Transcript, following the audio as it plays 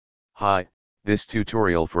Hi, this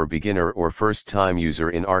tutorial for beginner or first-time user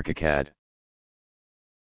in Archicad.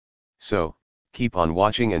 So, keep on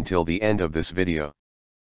watching until the end of this video.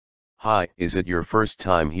 Hi, is it your first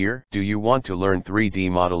time here? Do you want to learn 3D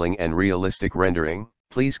modeling and realistic rendering?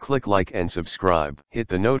 Please click like and subscribe. Hit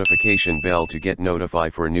the notification bell to get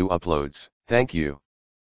notified for new uploads. Thank you.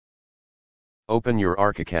 Open your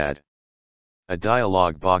Archicad. A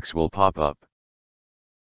dialog box will pop up.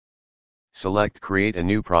 Select Create a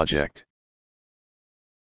new project.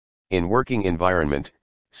 In Working Environment,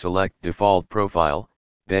 select Default Profile,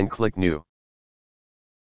 then click New.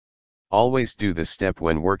 Always do this step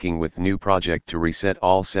when working with new project to reset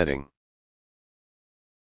all setting.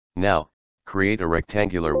 Now, create a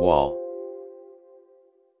rectangular wall.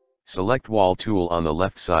 Select Wall tool on the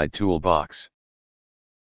left side toolbox.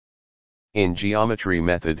 In Geometry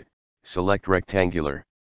method, select Rectangular.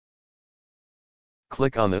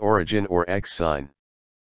 Click on the origin or X sign.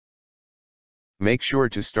 Make sure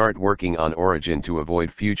to start working on origin to avoid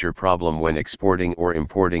future problem when exporting or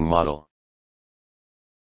importing model.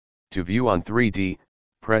 To view on 3D,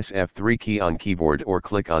 press F3 key on keyboard or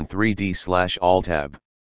click on 3D/Alt tab.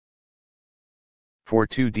 For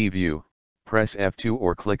 2D view, press F2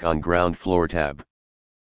 or click on Ground Floor tab.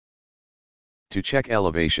 To check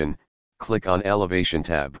elevation, click on Elevation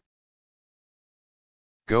tab.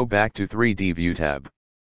 Go back to 3D View tab.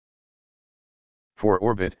 For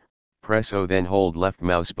orbit, press O then hold left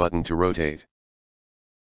mouse button to rotate.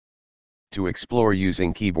 To explore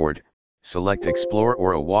using keyboard, select Explore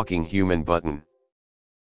or a walking human button.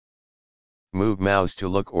 Move mouse to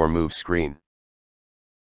look or move screen.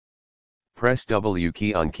 Press W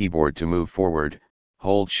key on keyboard to move forward,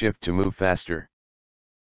 hold Shift to move faster.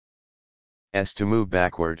 S to move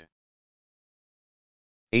backward.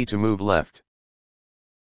 A to move left.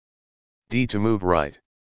 D to move right.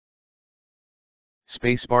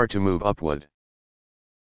 Spacebar to move upward.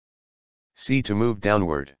 C to move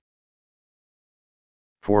downward.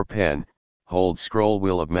 For pen, hold scroll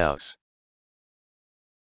wheel of mouse.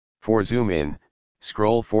 For zoom in,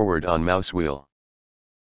 scroll forward on mouse wheel.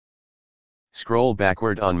 Scroll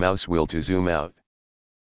backward on mouse wheel to zoom out.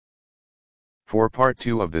 For part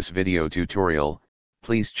 2 of this video tutorial,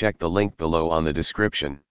 please check the link below on the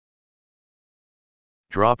description.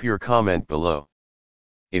 Drop your comment below.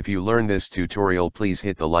 If you learn this tutorial, please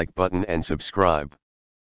hit the like button and subscribe.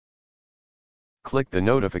 Click the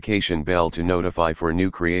notification bell to notify for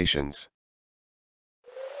new creations.